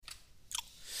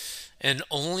An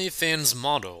OnlyFans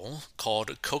model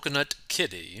called Coconut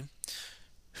Kitty,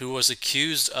 who was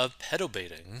accused of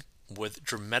pedobaiting with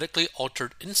dramatically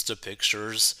altered Insta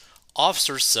pictures, offs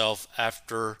herself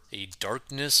after a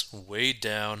darkness weighed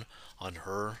down on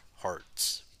her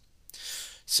heart.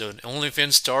 So, an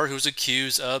OnlyFans star who was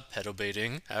accused of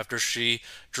pedobaiting after she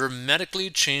dramatically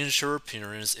changed her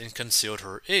appearance and concealed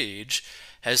her age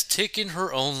has taken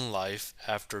her own life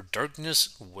after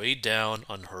darkness weighed down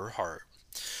on her heart.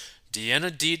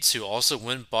 Deanna Dietz, who also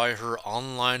went by her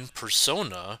online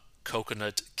persona,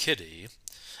 Coconut Kitty,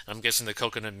 I'm guessing the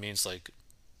coconut means like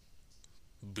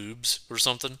boobs or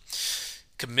something,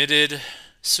 committed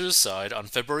suicide on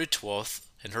February 12th,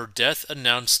 and her death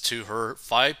announced to her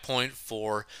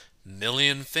 5.4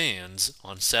 million fans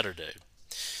on Saturday.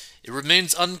 It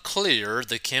remains unclear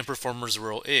the camp performer's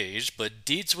real age, but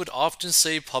Dietz would often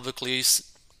say publicly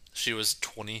she was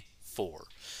 24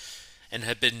 and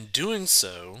had been doing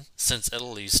so since at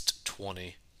least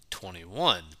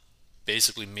 2021,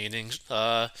 basically meaning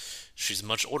she's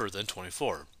much older than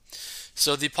 24.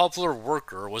 So the popular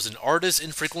worker was an artist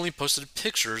and frequently posted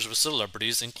pictures with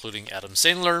celebrities including Adam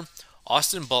Sandler,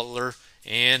 Austin Butler,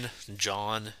 and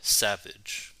John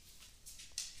Savage.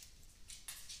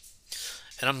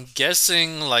 And I'm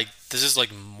guessing like this is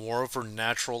like more of her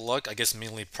natural look. I guess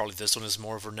mainly probably this one is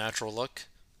more of her natural look.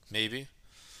 Maybe.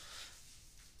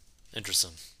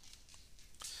 Interesting.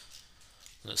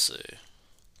 Let's see.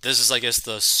 This is, I guess,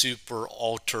 the super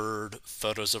altered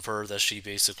photos of her that she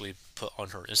basically put on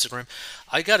her Instagram.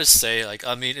 I gotta say, like,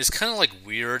 I mean, it's kind of like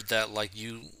weird that, like,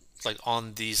 like,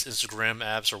 on these Instagram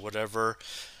apps or whatever,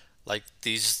 like,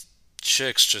 these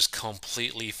chicks just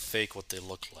completely fake what they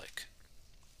look like.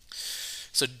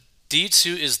 So,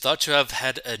 D2 is thought to have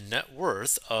had a net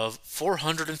worth of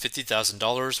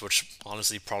 $450,000, which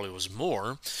honestly probably was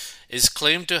more, is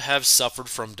claimed to have suffered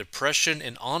from depression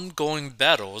and ongoing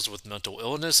battles with mental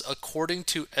illness, according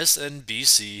to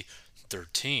SNBC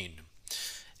 13.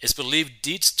 It's believed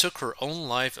Dietz took her own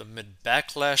life amid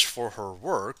backlash for her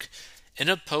work. In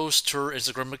a post to her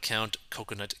Instagram account,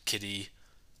 Coconut Kitty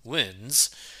Wins,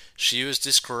 she was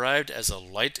described as a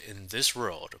light in this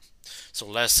world. So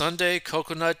last Sunday,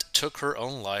 Coconut took her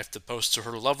own life. The post to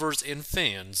her lovers and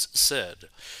fans said,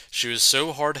 "She was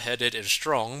so hard-headed and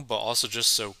strong, but also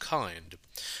just so kind.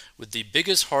 With the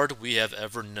biggest heart we have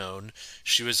ever known,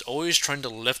 she was always trying to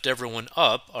lift everyone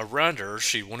up around her.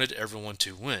 She wanted everyone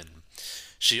to win.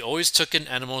 She always took in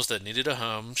animals that needed a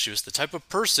home. She was the type of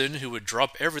person who would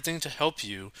drop everything to help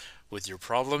you with your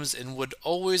problems and would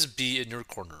always be in your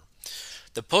corner."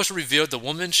 The post revealed the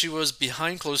woman she was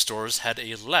behind closed doors had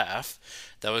a laugh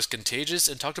that was contagious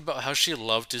and talked about how she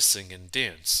loved to sing and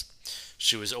dance.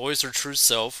 She was always her true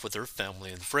self with her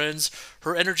family and friends.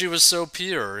 Her energy was so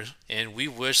pure, and we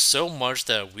wish so much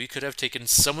that we could have taken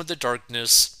some of the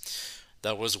darkness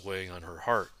that was weighing on her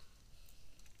heart.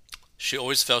 She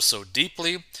always felt so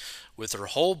deeply with her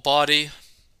whole body,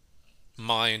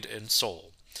 mind, and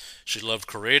soul. She loved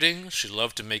creating, she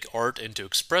loved to make art and to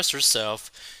express herself,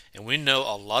 and we know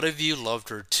a lot of you loved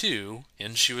her too,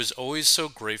 and she was always so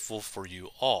grateful for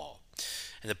you all.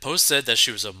 And the post said that she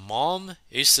was a mom,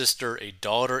 a sister, a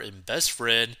daughter, and best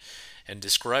friend, and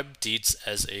described Dietz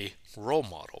as a role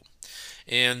model.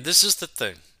 And this is the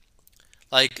thing.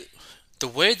 Like, the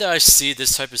way that I see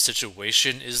this type of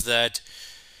situation is that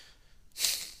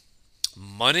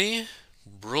money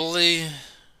really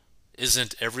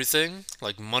isn't everything.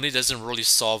 Like, money doesn't really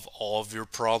solve all of your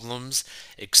problems,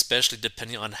 especially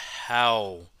depending on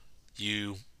how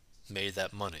you made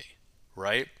that money,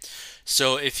 right?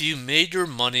 So, if you made your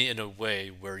money in a way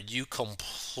where you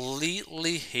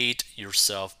completely hate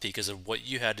yourself because of what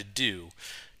you had to do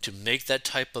to make that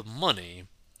type of money,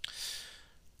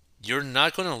 you're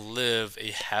not going to live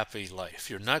a happy life.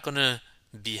 You're not going to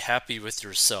be happy with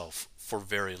yourself for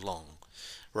very long,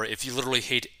 right? If you literally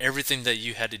hate everything that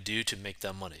you had to do to make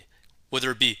that money,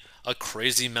 whether it be a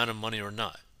crazy amount of money or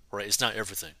not, right? It's not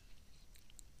everything.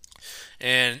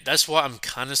 And that's why I'm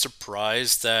kind of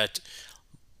surprised that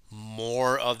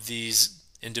more of these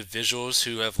individuals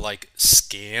who have like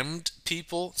scammed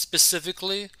people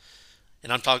specifically,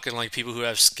 and I'm talking like people who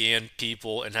have scammed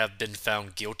people and have been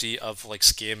found guilty of like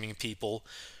scamming people,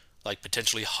 like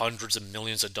potentially hundreds of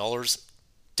millions of dollars,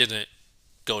 didn't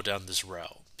go down this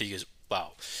route because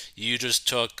wow, you just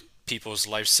took people's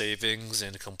life savings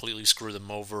and completely screwed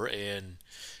them over and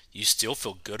you still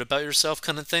feel good about yourself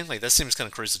kind of thing. Like that seems kind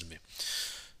of crazy to me.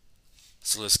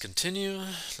 So let's continue.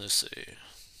 Let's see.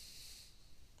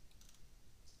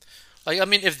 Like I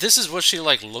mean if this is what she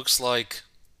like looks like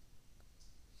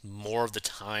more of the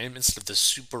time instead of the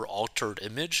super altered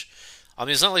image, I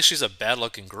mean, it's not like she's a bad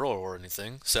looking girl or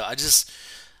anything. So I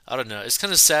don't know. It's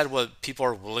kind of sad what people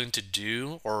are willing to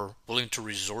do or willing to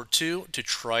resort to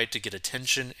try to get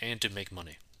attention and to make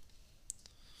money.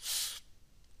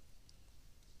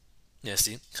 Yeah,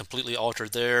 see, completely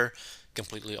altered there,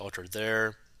 completely altered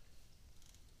there,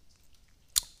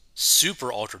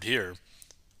 super altered here.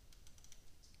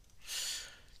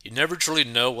 You never truly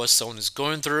know what someone is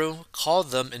going through. Call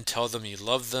them and tell them you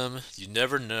love them. You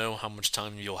never know how much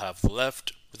time you'll have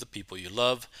left with the people you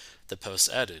love. The post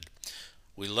added,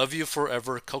 "We love you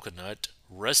forever, Coconut.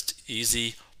 Rest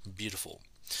easy, beautiful."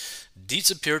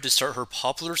 Dietz appeared to start her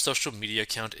popular social media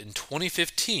account in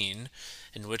 2015,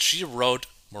 in which she wrote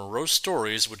morose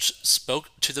stories which spoke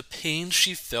to the pain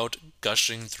she felt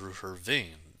gushing through her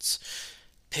veins.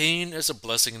 "Pain is a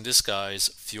blessing in disguise,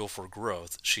 fuel for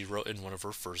growth," she wrote in one of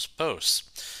her first posts.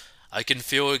 "I can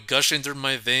feel it gushing through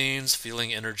my veins,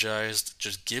 feeling energized.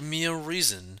 Just give me a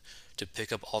reason to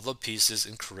pick up all the pieces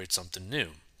and create something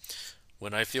new.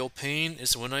 When I feel pain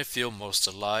is when I feel most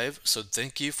alive, so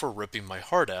thank you for ripping my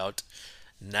heart out.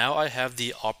 Now I have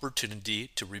the opportunity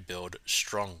to rebuild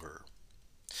stronger."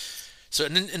 So,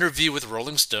 in an interview with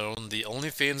Rolling Stone, the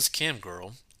OnlyFans cam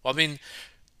girl, well, I mean,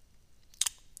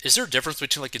 is there a difference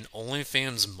between like an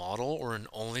OnlyFans model or an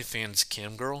OnlyFans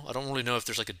cam girl? I don't really know if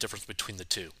there's like a difference between the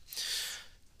two.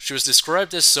 She was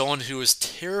described as someone who was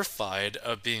terrified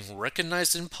of being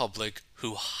recognized in public,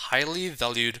 who highly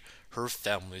valued her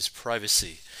family's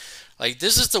privacy. Like,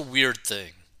 this is the weird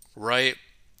thing, right?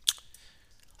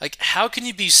 Like, how can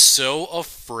you be so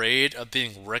afraid of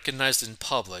being recognized in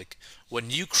public when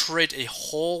you create a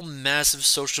whole massive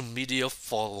social media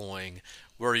following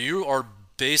where you are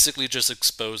basically just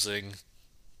exposing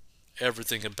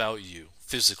everything about you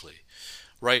physically,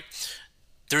 right?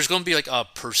 There's going to be like a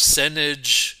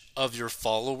percentage of your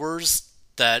followers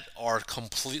that are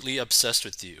completely obsessed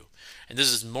with you. And this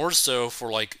is more so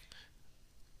for like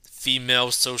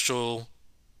female social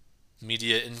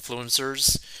media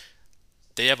influencers.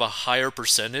 They have a higher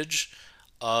percentage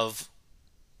of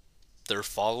their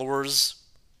followers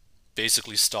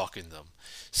basically stalking them.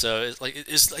 So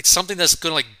it's like something that's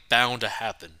gonna like bound to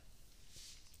happen.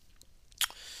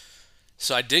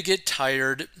 So I did get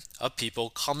tired of people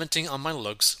commenting on my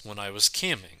looks when I was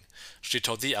camming. She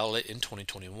told the outlet in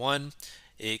 2021,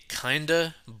 "It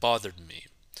kinda bothered me."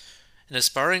 An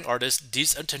aspiring artist,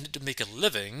 Dietz attempted to make a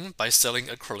living by selling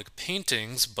acrylic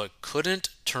paintings but couldn't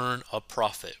turn a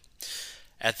profit.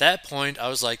 At that point, I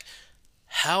was like,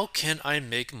 how can I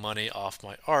make money off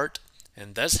my art?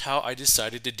 And that's how I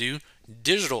decided to do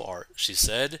digital art, she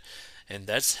said. And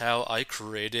that's how I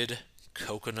created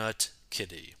Coconut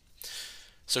Kitty.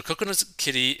 So Coconut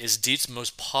Kitty is Deet's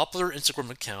most popular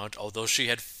Instagram account, although she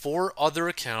had four other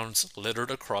accounts littered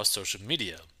across social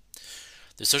media.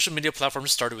 The social media platform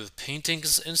started with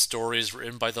paintings and stories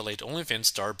written by the late OnlyFans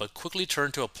star, but quickly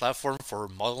turned to a platform for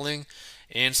modeling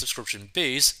and subscription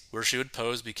base, where she would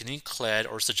pose bikini clad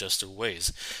or suggestive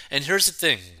ways. And here's the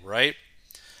thing, right?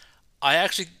 I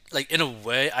actually, like, in a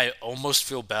way, I almost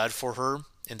feel bad for her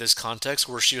in this context,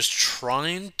 where she was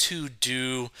trying to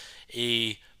do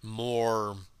a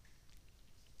more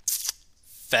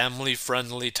family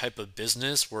friendly type of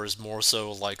business, whereas more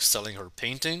so like selling her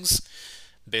paintings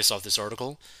based off this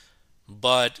article,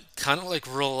 but kind of like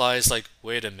realize like,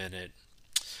 wait a minute,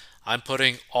 I'm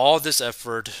putting all this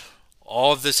effort,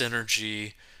 all this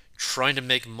energy trying to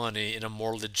make money in a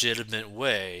more legitimate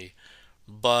way,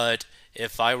 but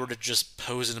if I were to just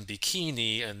pose in a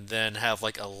bikini and then have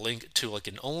like a link to like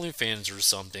an OnlyFans or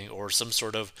something or some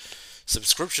sort of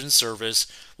subscription service,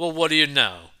 well, what do you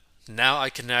know? Now I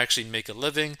can actually make a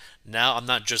living. Now I'm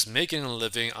not just making a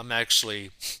living, I'm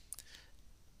actually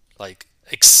like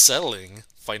excelling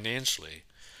financially.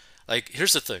 Like,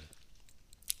 here's the thing.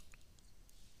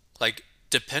 Like,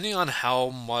 depending on how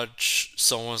much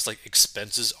someone's like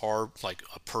expenses are like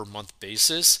a per month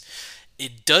basis,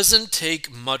 it doesn't take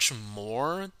much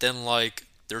more than like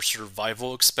their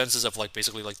survival expenses of like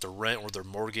basically like their rent or their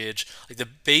mortgage, like the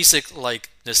basic like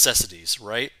necessities,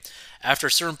 right? After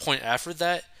a certain point after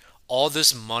that, all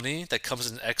this money that comes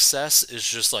in excess is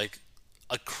just like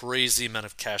a crazy amount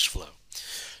of cash flow.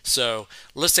 So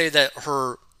let's say that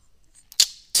her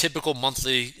typical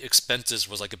monthly expenses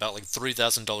was like about like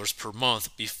 $3,000 per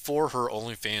month before her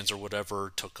OnlyFans or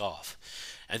whatever took off.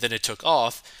 And then it took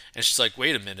off, and she's like,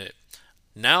 wait a minute.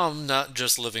 Now I'm not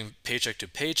just living paycheck to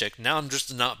paycheck. Now I'm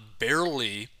just not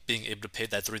barely being able to pay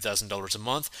that $3,000 a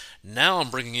month. Now I'm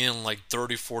bringing in like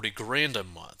 30, 40 grand a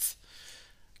month.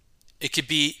 It could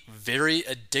be very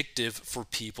addictive for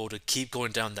people to keep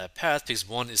going down that path because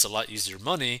one is a lot easier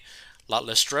money. a lot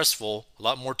less stressful, a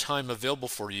lot more time available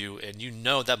for you, and you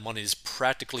know that money is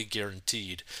practically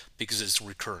guaranteed because it's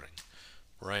recurring,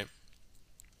 right?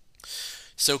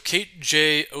 So Kate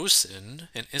J. Osen,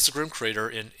 an Instagram creator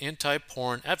and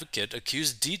anti-porn advocate,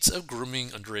 accused Dietz of grooming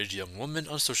underage young women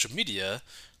on social media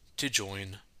to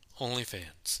join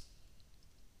OnlyFans.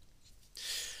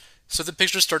 So the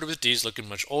picture started with Dietz looking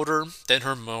much older than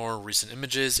her more recent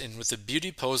images, and with the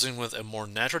beauty posing with a more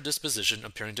natural disposition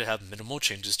appearing to have minimal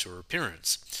changes to her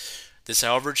appearance. This,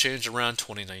 however, changed around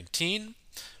 2019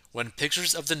 when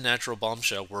pictures of the natural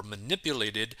bombshell were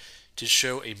manipulated to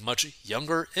show a much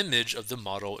younger image of the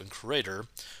model and creator,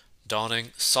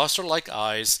 donning saucer-like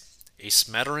eyes, a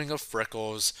smattering of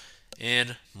freckles,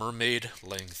 and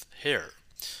mermaid-length hair.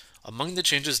 Among the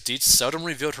changes, Dietz seldom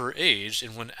revealed her age,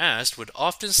 and when asked, would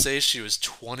often say she was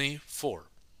 24,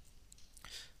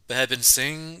 but had been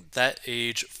saying that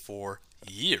age for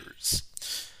years.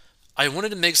 I wanted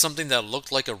to make something that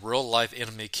looked like a real-life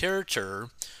anime character,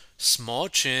 small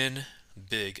chin,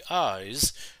 big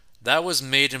eyes. That was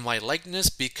made in my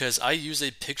likeness because I use a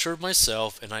picture of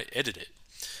myself and I edit it,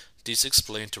 Dietz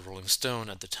explained to Rolling Stone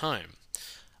at the time.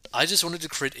 I just wanted to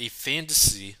create a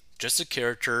fantasy, just a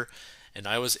character, and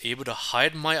I was able to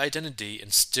hide my identity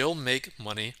and still make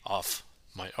money off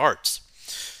my art.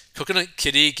 Coconut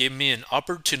Kitty gave me an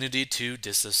opportunity to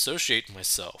disassociate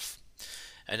myself.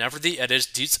 And after the edits,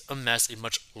 Dietz amassed a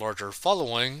much larger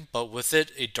following, but with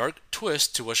it a dark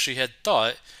twist to what she had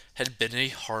thought had been a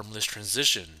harmless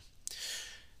transition.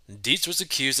 Dietz was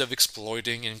accused of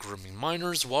exploiting and grooming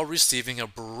minors while receiving a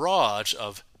barrage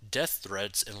of death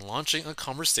threats and launching a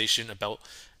conversation about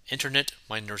internet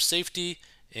minor safety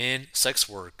and sex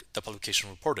work, the publication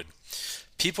reported.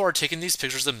 People are taking these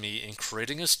pictures of me and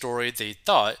creating a story they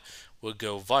thought would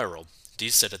go viral,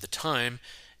 Dietz said at the time,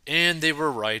 and they were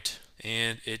right,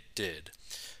 and it did.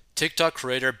 TikTok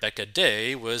creator Becca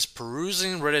Day was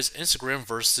perusing Reddit's Instagram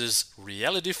versus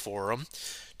reality forum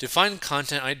to find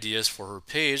content ideas for her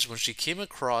page when she came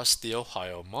across the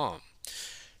Ohio mom.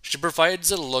 She provides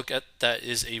a look at that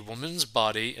is a woman's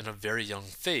body in a very young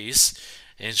face,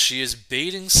 and she is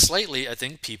baiting slightly, I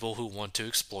think, people who want to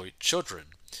exploit children.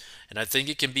 And I think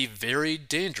it can be very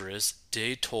dangerous,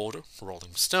 Day told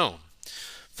Rolling Stone.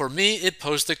 For me, it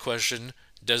posed the question,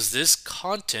 does this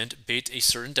content bait a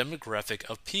certain demographic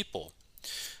of people?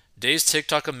 Day's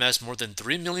TikTok amassed more than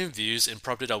 3 million views and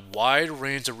prompted a wide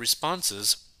range of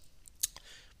responses,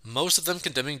 most of them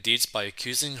condemning Dietz by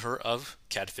accusing her of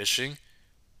catfishing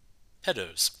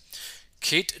pedos.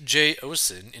 Kate J.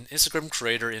 Osen, an Instagram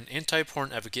creator and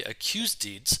anti-porn advocate, accused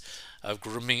Dietz of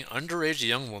grooming underage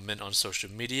young women on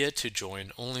social media to join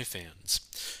OnlyFans.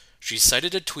 She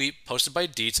cited a tweet posted by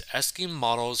Dietz asking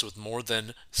models with more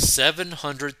than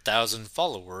 700,000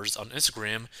 followers on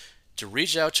Instagram to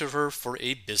reach out to her for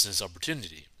a business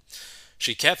opportunity.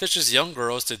 She catfishes young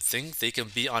girls to think they can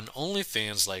be on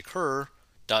OnlyFans like her,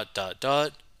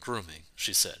 grooming,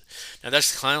 she said. Now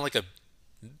that's kind of like a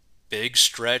big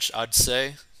stretch, I'd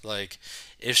say. Like,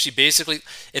 if she basically,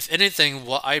 if anything,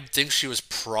 what I think she was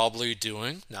probably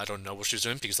doing, now I don't know what she was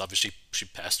doing because obviously she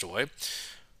passed away.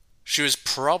 She was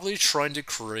probably trying to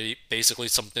create basically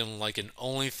something like an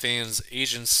OnlyFans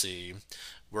agency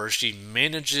where she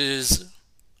manages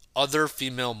other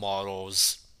female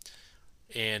models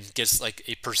and gets like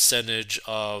a percentage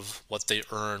of what they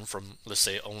earn from, let's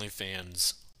say,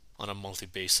 OnlyFans on a monthly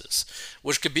basis,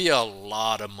 which could be a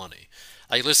lot of money.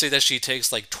 Like, let's say that she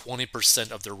takes like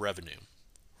 20% of their revenue,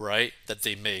 right, that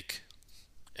they make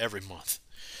every month.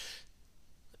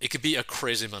 It could be a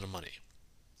crazy amount of money.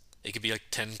 It could be like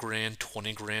 10 grand,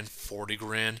 20 grand, 40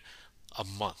 grand a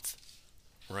month,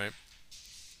 right?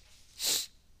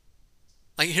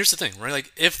 Like, here's the thing, right?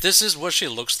 Like, if this is what she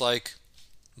looks like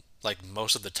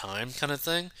most of the time kind of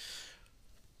thing,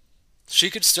 she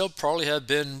could still probably have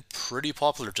been pretty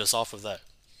popular just off of that.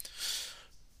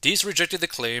 Dietz rejected the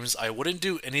claims, I wouldn't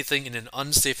do anything in an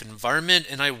unsafe environment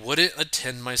and I wouldn't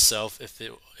attend myself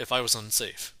if I was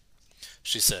unsafe,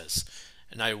 she says.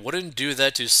 And I wouldn't do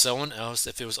that to someone else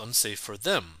if it was unsafe for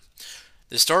them.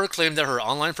 The star claimed that her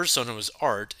online persona was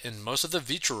art, and most of the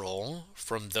vitriol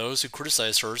from those who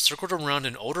criticized her circled around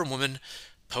an older woman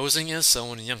posing as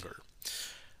someone younger.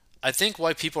 I think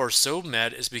why people are so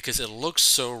mad is because it looks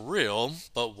so real,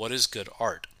 but what is good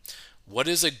art? What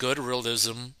is a good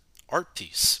realism art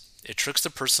piece? It tricks the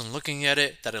person looking at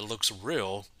it that it looks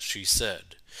real, she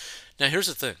said. Now here's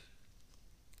the thing.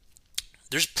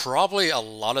 There's probably a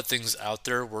lot of things out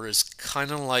there where it's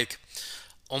kind of like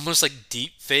almost like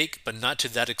deep fake, but not to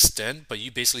that extent, but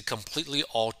you basically completely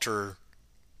alter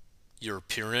your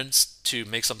appearance to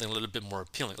make something a little bit more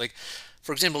appealing. Like,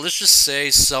 For example, let's just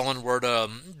say someone were to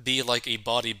be like a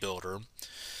bodybuilder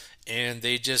and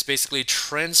they just basically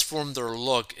transform their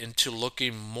look into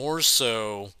looking more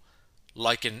so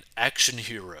like an action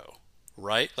hero,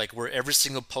 right? Like where every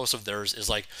single post of theirs is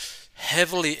like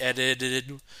heavily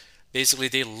edited. Basically,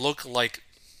 they look like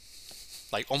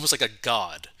almost like a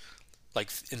god,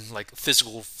 like in like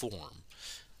physical form,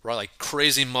 right? Like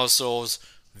crazy muscles,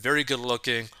 very good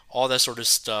looking, all that sort of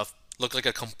stuff. Look like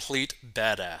a complete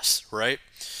badass, right?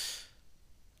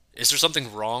 Is there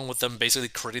something wrong with them basically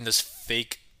creating this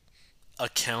fake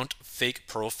account, fake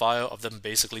profile of them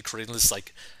basically creating this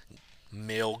like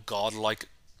male godlike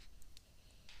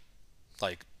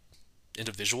like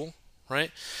individual,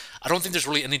 right? I don't think there's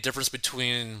really any difference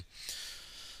between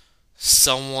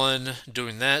someone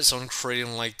doing that, someone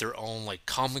creating like their own like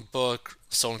comic book,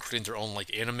 someone creating their own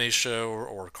like anime show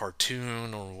or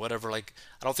cartoon or whatever. Like,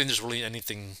 I don't think there's really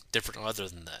anything different other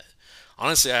than that.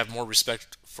 Honestly, I have more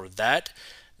respect for that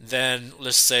than,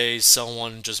 let's say,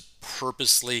 someone just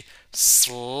purposely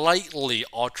slightly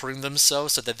altering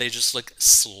themselves so that they just look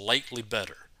slightly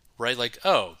better, right? Like,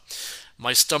 oh,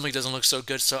 my stomach doesn't look so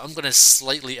good, so I'm going to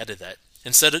slightly edit that.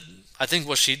 Instead, I think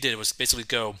what she did was basically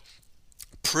go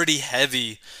pretty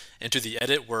heavy into the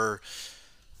edit where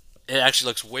it actually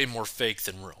looks way more fake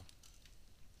than real.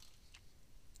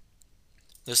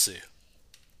 Let's see.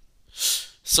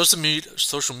 Social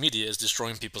media is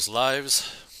destroying people's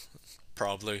lives.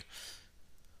 Probably.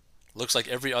 Looks like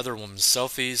every other woman's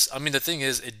selfies. I mean, the thing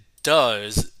is, it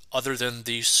does, other than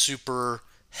the super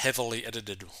heavily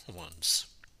edited ones.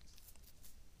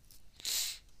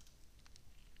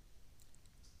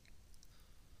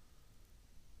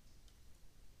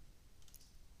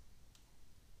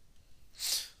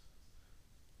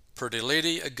 Pretty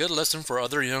Lady, a good lesson for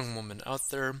other young women out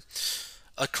there.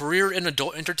 A career in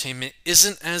adult entertainment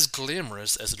isn't as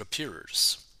glamorous as it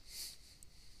appears.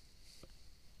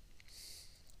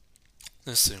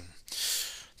 Let's see.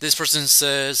 This person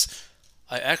says,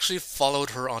 I actually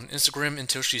followed her on Instagram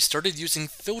until she started using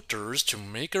filters to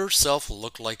make herself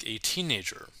look like a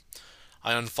teenager.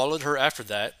 I unfollowed her after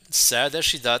that, sad that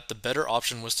she thought the better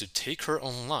option was to take her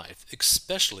own life,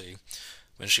 especially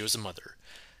when she was a mother.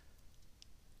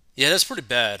 Yeah, that's pretty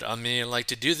bad. I mean, like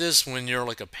to do this when you're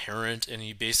like a parent and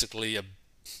you basically,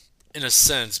 in a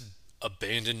sense,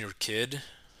 abandon your kid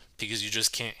because you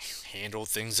just can't handle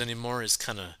things anymore is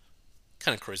kind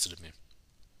of crazy to me.